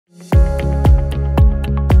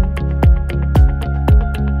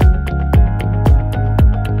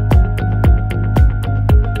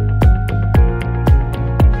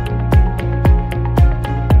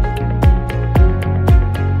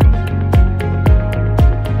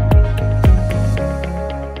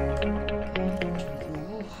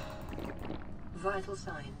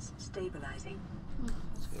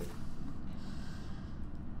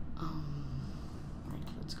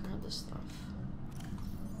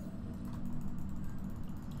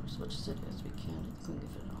much as it as we can. I think we can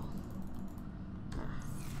fit it all.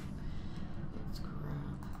 Let's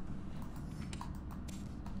grab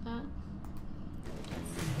that.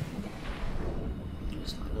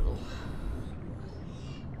 Here's my little.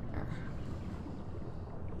 There.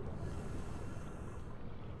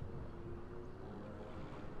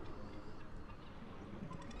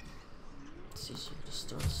 It's easier to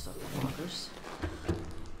store stuff in lockers.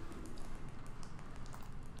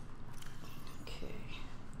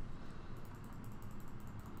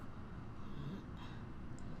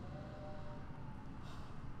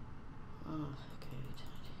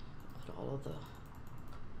 The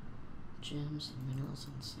gems and minerals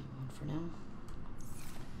in the same one for now.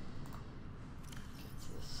 Get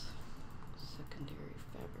this secondary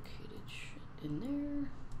fabricated shit in there.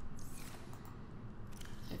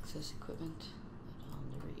 Excess equipment that I'll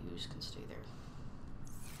never use can stay there.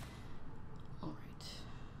 Alright,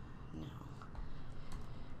 now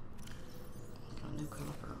got no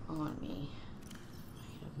copper on me.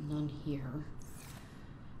 I have none here,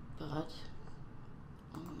 but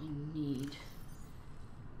all I need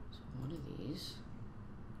is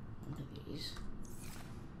one of these,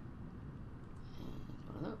 and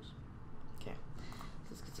one of those. Okay,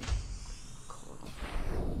 let's get some coral.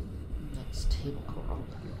 That's table coral.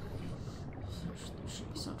 So there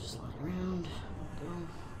should be some just lying around. There we go.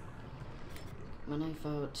 Get my knife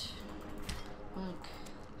out. Back.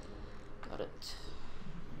 Got it.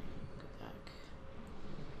 Go back.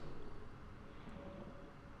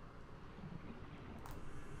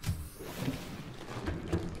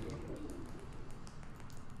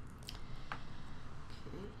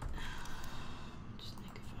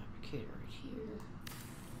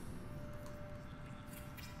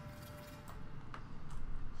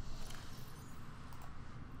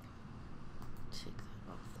 Take that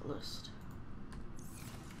off the list.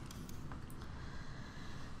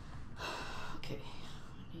 Okay,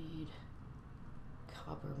 I need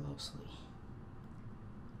copper mostly.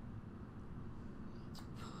 Let's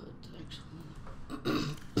put,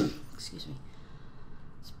 actually, excuse me.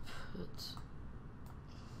 Let's put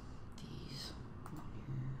these on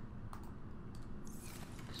here.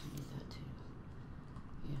 Because I need that too.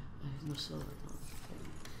 Yeah, I have no silver.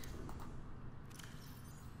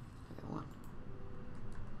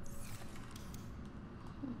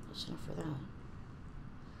 That's enough for that. One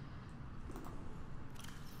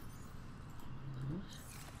of those.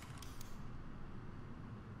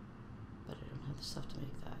 But I don't have the stuff to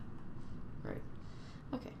make that. Right.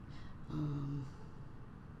 Okay.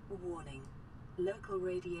 Warning. Local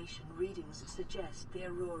radiation readings suggest the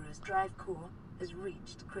Aurora's drive core has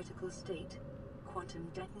reached critical state.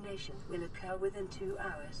 Quantum detonation will occur within 2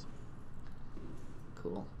 hours.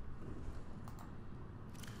 Cool.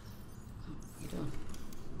 What are you doing?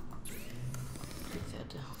 Take that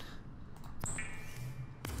down.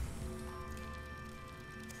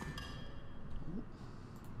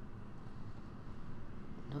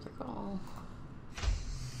 Another call.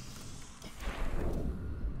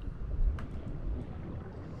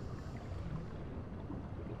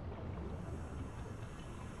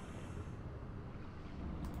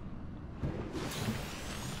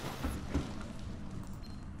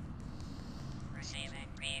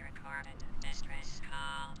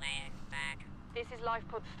 This is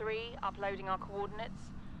Lifepod 3, uploading our coordinates.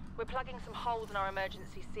 We're plugging some holes in our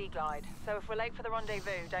emergency sea glide, so if we're late for the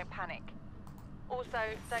rendezvous, don't panic.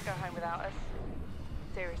 Also, don't go home without us.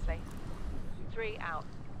 Seriously. 3 out.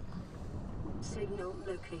 Signal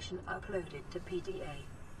location uploaded to PDA.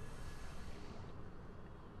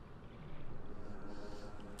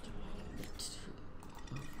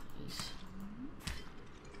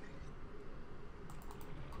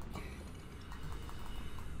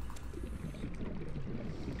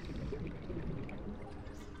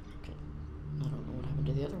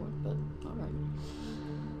 The other one, but all right.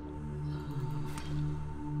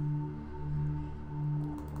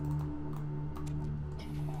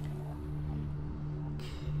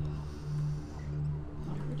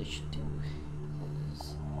 What I really should do is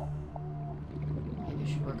maybe I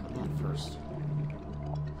should work on that first.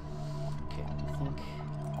 Okay, I think.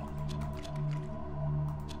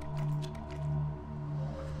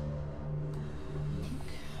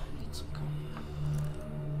 I need some copper.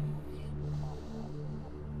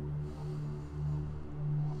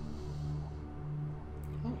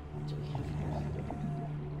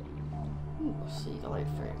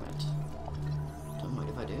 Seaglide fragment. Don't mind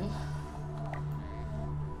if I do.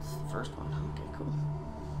 It's the first one. Okay, cool.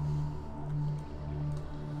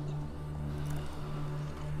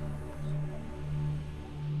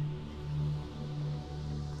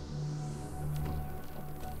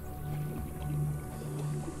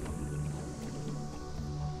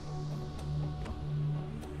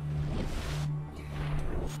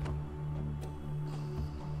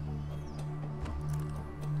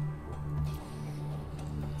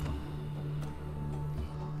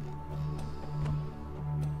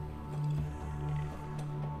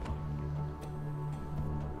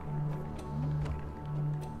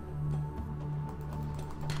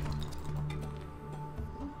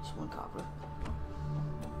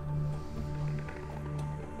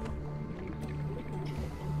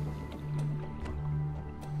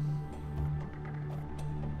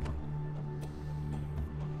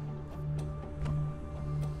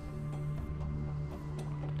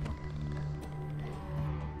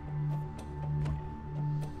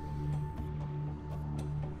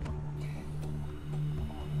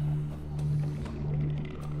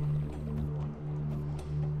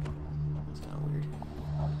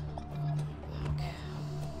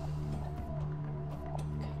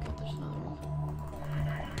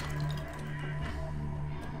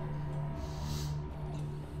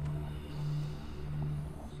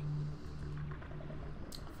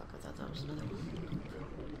 there's another one.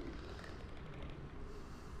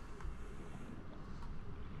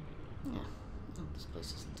 Yeah, no, this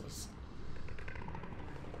place isn't as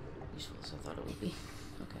useful as I thought it would be.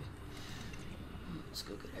 Okay, let's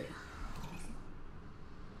go get air.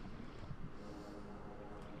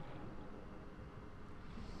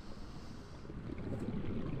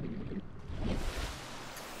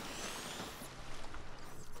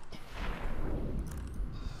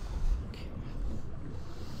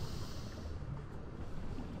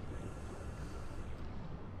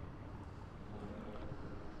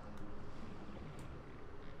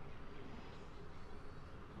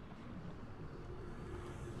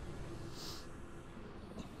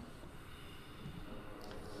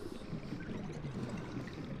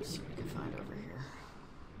 See what we can find over here.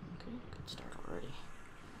 Okay, good start already.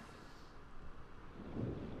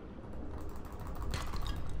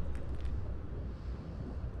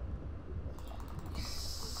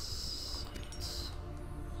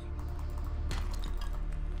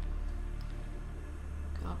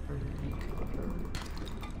 Copper and copper.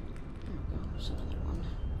 There we go, there's another one.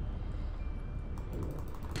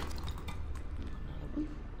 Another one.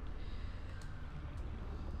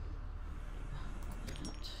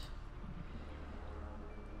 That.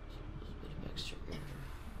 There's a bit of extra air here.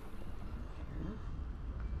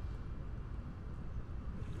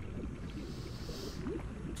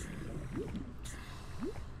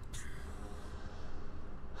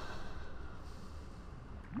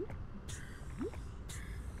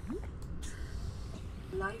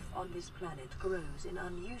 Life on this planet grows in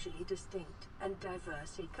unusually distinct and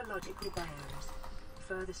diverse ecological biomes.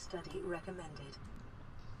 Further study recommended.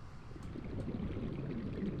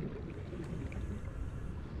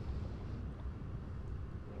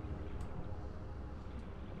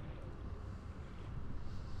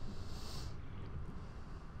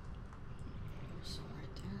 There's some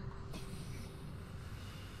right there.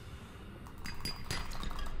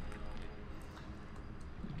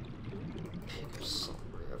 Pick up salt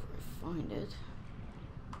wherever I find it.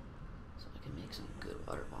 So I can make some good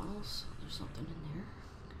water bottles. There's something in there.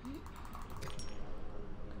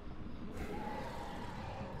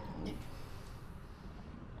 Okay.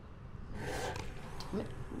 Damn it.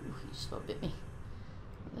 Ooh, he just about bit me.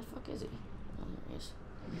 Where the fuck is he? Oh, there he is.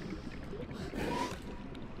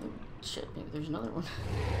 Oh, shit, maybe there's another one.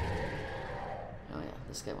 Oh yeah,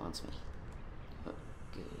 this guy wants me.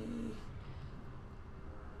 Okay.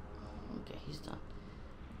 Okay, he's done.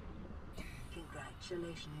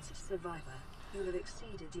 Congratulations, survivor. You have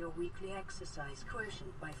exceeded your weekly exercise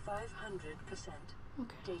quotient by 500%.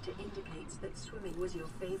 Okay. Data indicates that swimming was your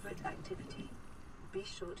favorite activity. Be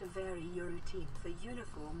sure to vary your routine for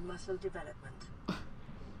uniform muscle development.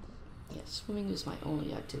 Yeah, swimming is my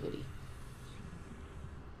only activity.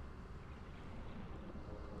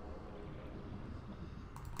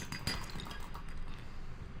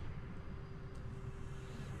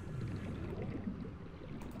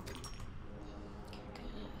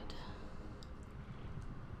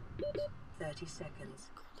 Good. 30 seconds.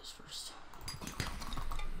 Grab this first.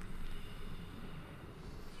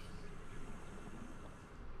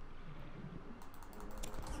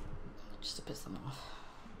 Just to piss them off.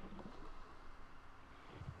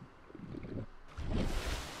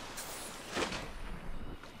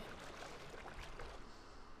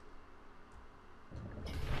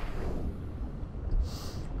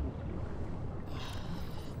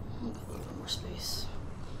 I'll get a little more space.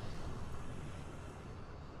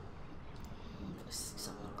 If I see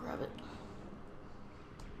something, I'll grab it.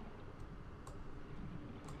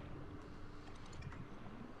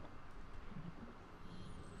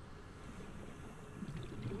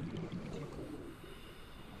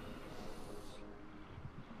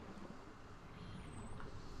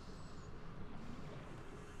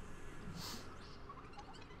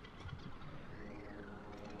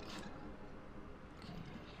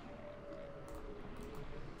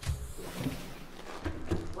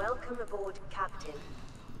 Welcome aboard, Captain.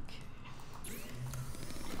 Okay.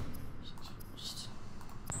 First.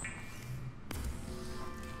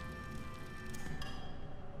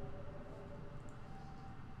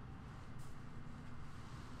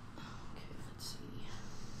 Okay, let's see.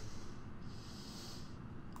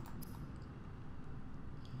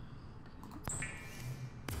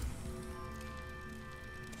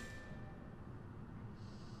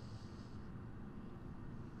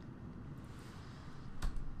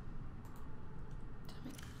 Okay.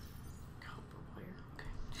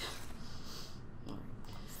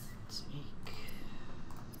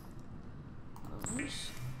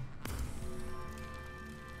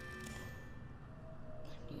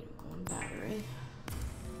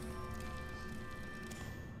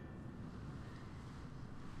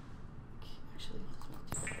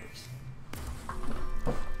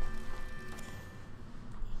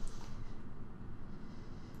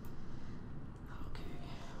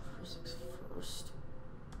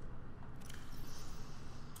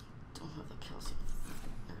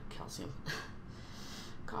 calcium.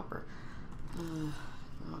 Copper.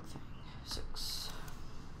 Wrong thing. 6.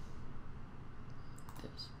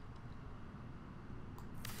 This.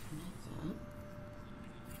 Like that.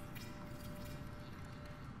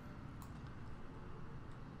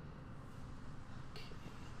 Okay.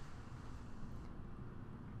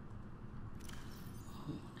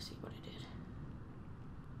 Oh, let's see what I did.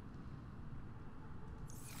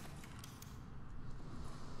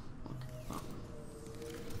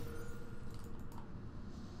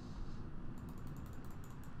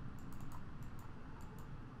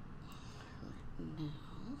 Now,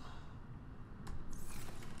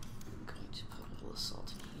 I'm going to put a little salt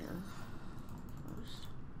in here first.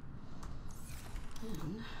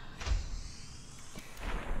 Then,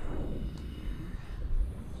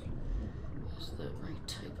 is the right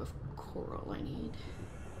type of coral I need.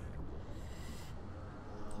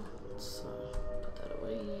 Let's put that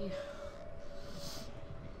away.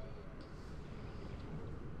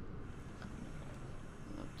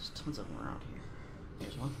 Oh, there's tons of them around here.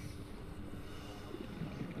 There's one.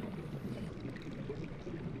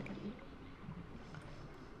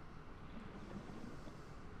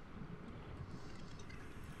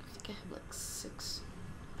 I have like 6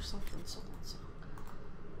 or something, so let's 2,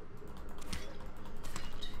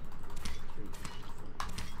 3, 4, 5,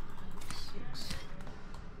 6.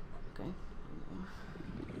 Okay, one more.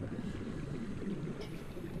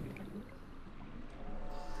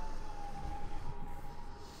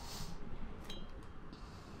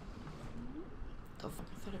 The fuck,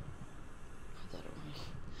 I thought I put that away.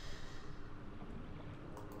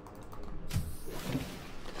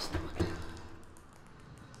 Guess not.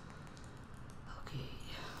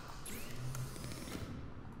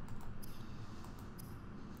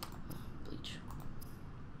 Bleach.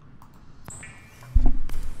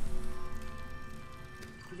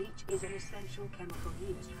 Bleach is an essential chemical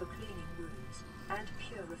used for cleaning wounds and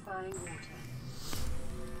purifying water.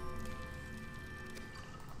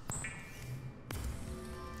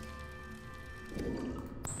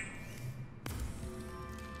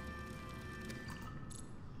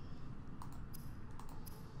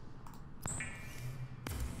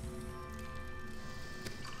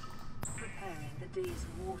 Day's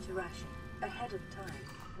water ration ahead of time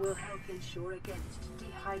will help ensure against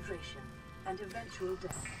dehydration and eventual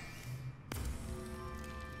death.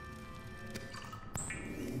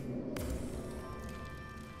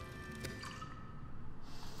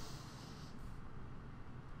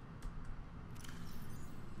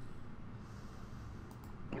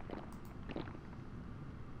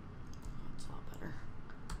 That's a lot better.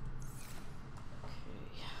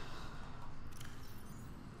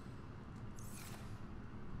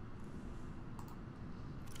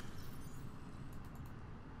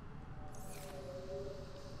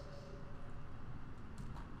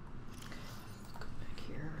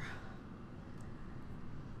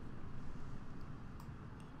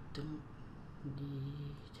 Don't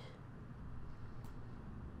need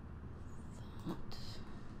that.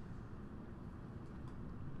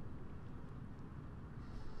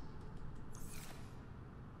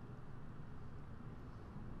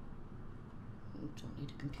 Don't need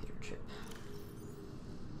a computer chip.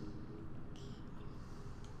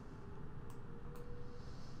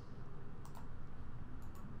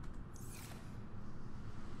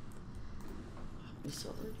 We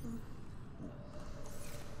still there, Jim?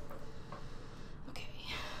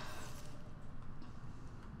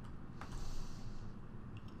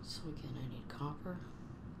 So again, I need copper.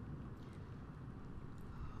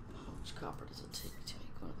 How much copper does it take to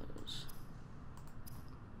make one of those?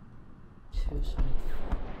 2, so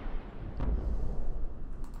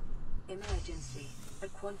Emergency. A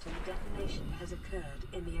quantum detonation has occurred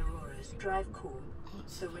in the Aurora's drive core.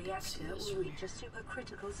 The reactor will reach a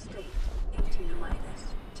supercritical state in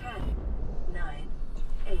T-minus 10, 9,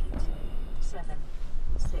 8, 7,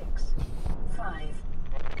 6, 5,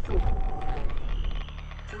 4,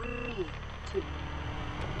 3, 2.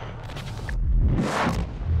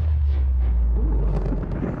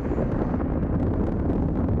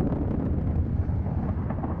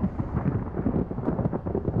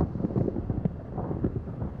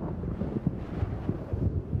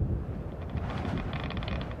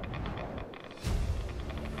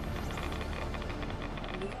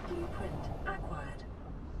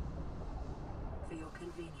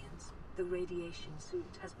 The radiation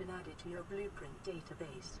suit has been added to your blueprint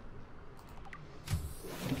database.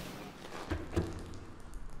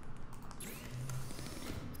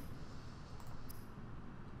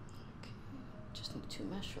 Okay, just need 2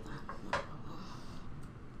 mesh for that. No problem.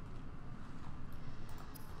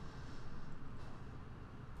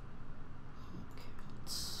 Okay,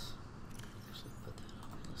 let's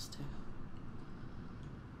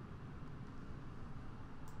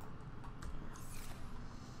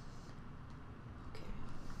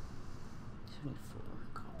 74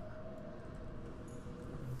 copper.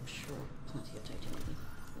 I'm sure plenty of titanium.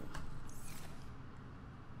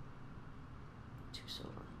 2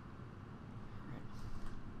 silver. Alright.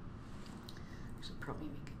 Should probably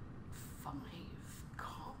make 5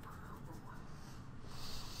 copper.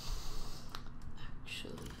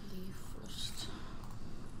 Actually, first,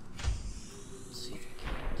 let's see if I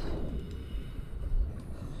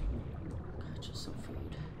can catch us some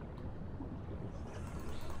food.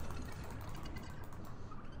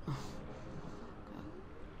 Oh, God.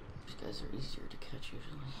 These guys are easier to catch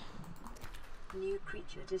usually. New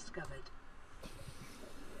creature discovered.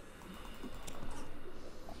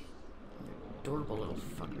 Adorable little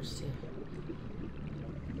fuckers too.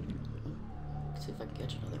 Let's see if I can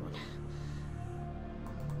catch another one.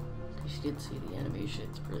 You did see the animation,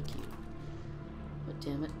 it's pretty cute. But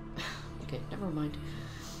damn it. Okay, never mind.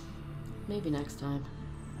 Maybe next time.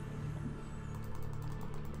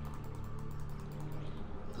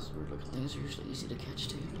 Those weird looking things are usually easy to catch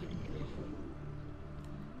too.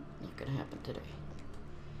 Not gonna happen today.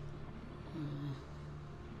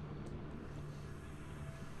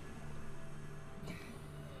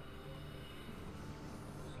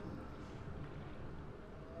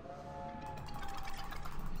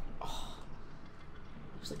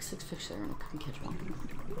 There's like 6 fish there and I couldn't catch one.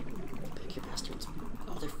 Back you bastards.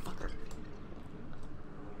 Motherfucker.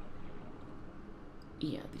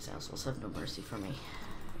 Yeah, these assholes have no mercy for me.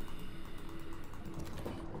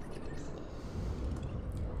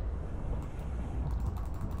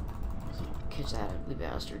 Catch that ugly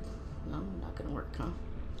bastard. No, not gonna work, huh?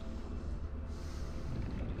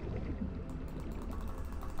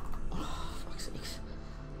 Oh, fuck's sakes.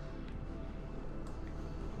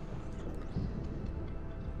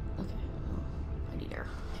 Okay, well, I need air.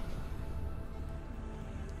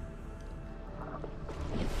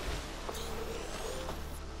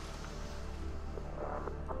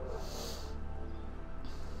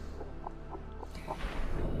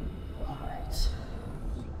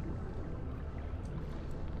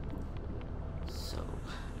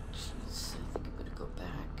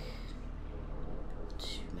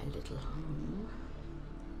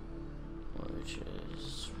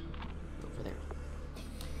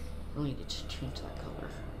 I needed to change that color.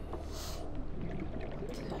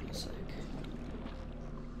 Do that in a sec.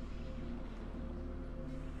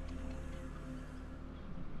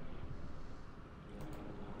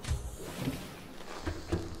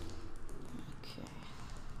 Okay.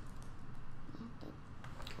 Oh, that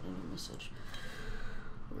got a new message.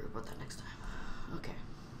 We'll worry about that next time. Okay.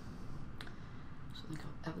 So I think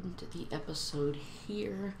I'll end the episode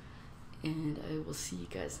here, and I will see you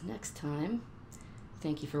guys next time.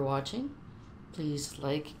 Thank you for watching. Please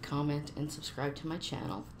like, comment, and subscribe to my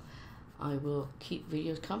channel. I will keep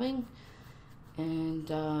videos coming, and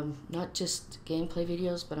not just gameplay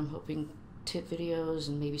videos, but I'm hoping tip videos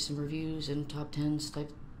and maybe some reviews and top 10s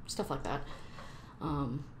type stuff like that,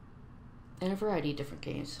 and a variety of different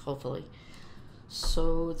games, hopefully.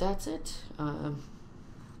 So that's it.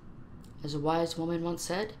 As a wise woman once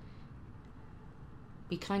said,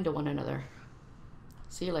 be kind to one another.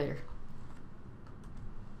 See you later.